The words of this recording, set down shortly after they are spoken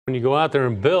When you go out there,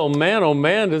 and Bill, man, oh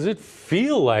man, does it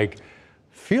feel like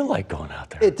going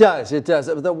out there? It does. It does.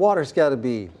 The water's got to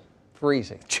be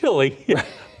freezing. Chilly,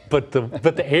 but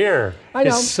the air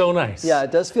is so nice. Yeah, it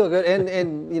does feel good.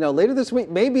 And you know, later this week,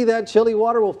 maybe that chilly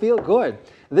water will feel good.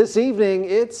 This evening,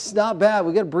 it's not bad.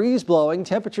 We got a breeze blowing.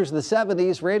 Temperatures in the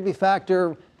 70s. Randy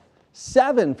factor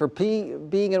 7 for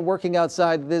being and working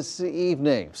outside this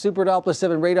evening. Super Doppler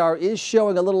 7 radar is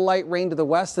showing a little light rain to the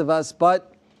west of us,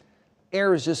 but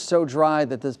air is just so dry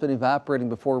that it's been evaporating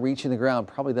before reaching the ground.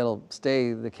 Probably that'll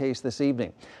stay the case this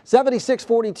evening.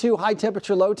 76-42, high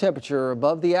temperature, low temperature,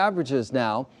 above the averages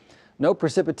now. No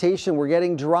precipitation. We're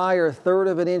getting drier, 1/3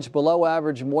 of an inch below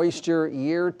average moisture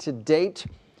year to date.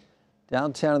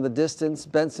 Downtown in the distance,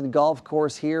 Benson Golf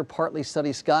Course here, partly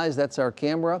sunny skies. That's our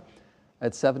camera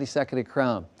at 72nd and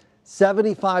Crown.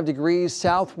 75 degrees,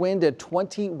 south wind at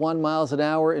 21 miles an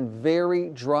hour, and very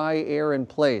dry air in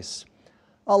place.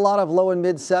 A lot of low and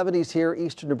mid 70s here,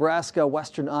 eastern Nebraska,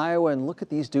 western Iowa, and look at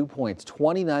these dew points.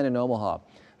 29 in Omaha,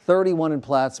 31 in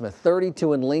Plattsmouth,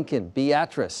 32 in Lincoln,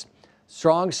 Beatrice.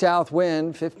 Strong south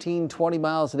wind, 15-20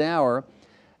 miles an hour,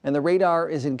 and the radar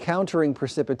is encountering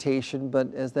precipitation,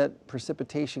 but as that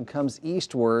precipitation comes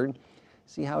eastward,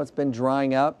 see how it's been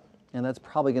drying up, and that's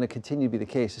probably going to continue to be the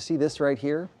case. You see this right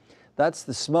here? That's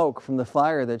the smoke from the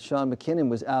fire that Sean McKinnon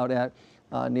was out at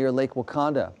near Lake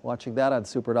Wakanda. Watching that on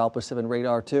Super Doppler 7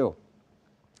 radar too.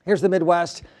 Here's the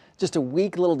Midwest. Just a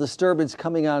weak little disturbance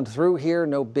coming on through here.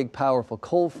 No big powerful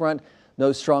cold front.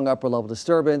 No strong upper level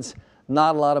disturbance.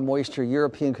 Not a lot of moisture.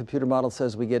 European computer model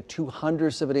says we get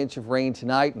 0.02 of an inch of rain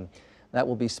tonight, and that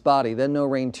will be spotty. Then no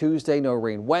rain Tuesday, no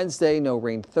rain Wednesday, no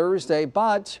rain Thursday,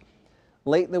 but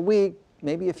late in the week,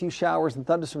 maybe a few showers and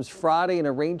thunderstorms Friday and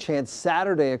a rain chance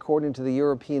Saturday, according to the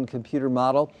European computer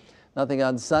model. Nothing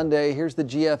on Sunday. Here's the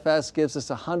GFS, gives us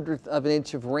 1/100th of an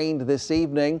inch of rain this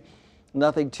evening.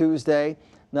 Nothing Tuesday,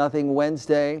 nothing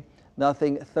Wednesday,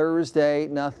 nothing Thursday,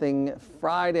 nothing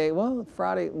Friday. Well,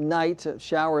 Friday night,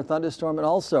 shower, thunderstorm, and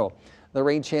also the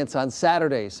rain chance on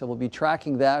Saturday. So we'll be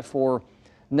tracking that for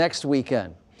next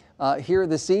weekend. Here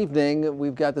this evening,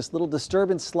 we've got this little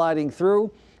disturbance sliding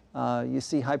through. You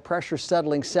see high pressure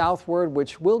settling southward,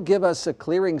 which will give us a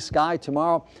clearing sky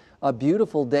tomorrow. A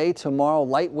beautiful day tomorrow,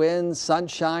 light winds,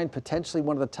 sunshine, potentially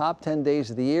one of the top 10 days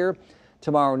of the year.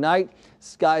 Tomorrow night,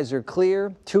 skies are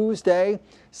clear. Tuesday,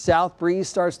 south breeze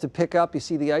starts to pick up. You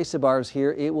see the isobars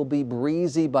here. It will be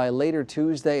breezy by later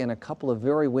Tuesday and a couple of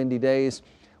very windy days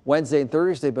Wednesday and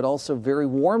Thursday, but also very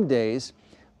warm days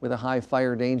with a high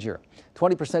fire danger.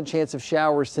 20% chance of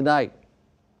showers tonight,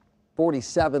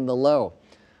 47 the low.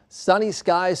 Sunny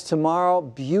skies tomorrow,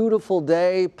 beautiful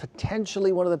day,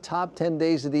 potentially one of the top 10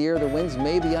 days of the year. The winds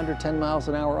may be under 10 miles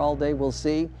an hour all day, we'll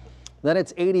see. Then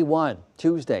it's 81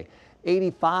 Tuesday,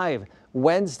 85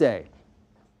 Wednesday,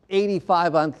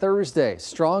 85 on Thursday.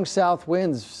 Strong south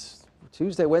winds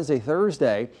Tuesday, Wednesday,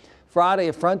 Thursday. Friday,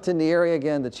 a front in the area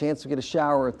again, the chance to get a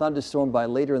shower or thunderstorm by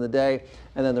later in the day,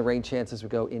 and then the rain chances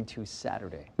would go into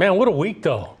Saturday. Man, what a week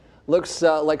though. Looks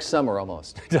like summer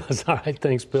almost. It does. All right,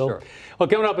 thanks, Bill. Sure. Well,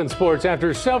 coming up in sports,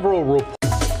 after several reports.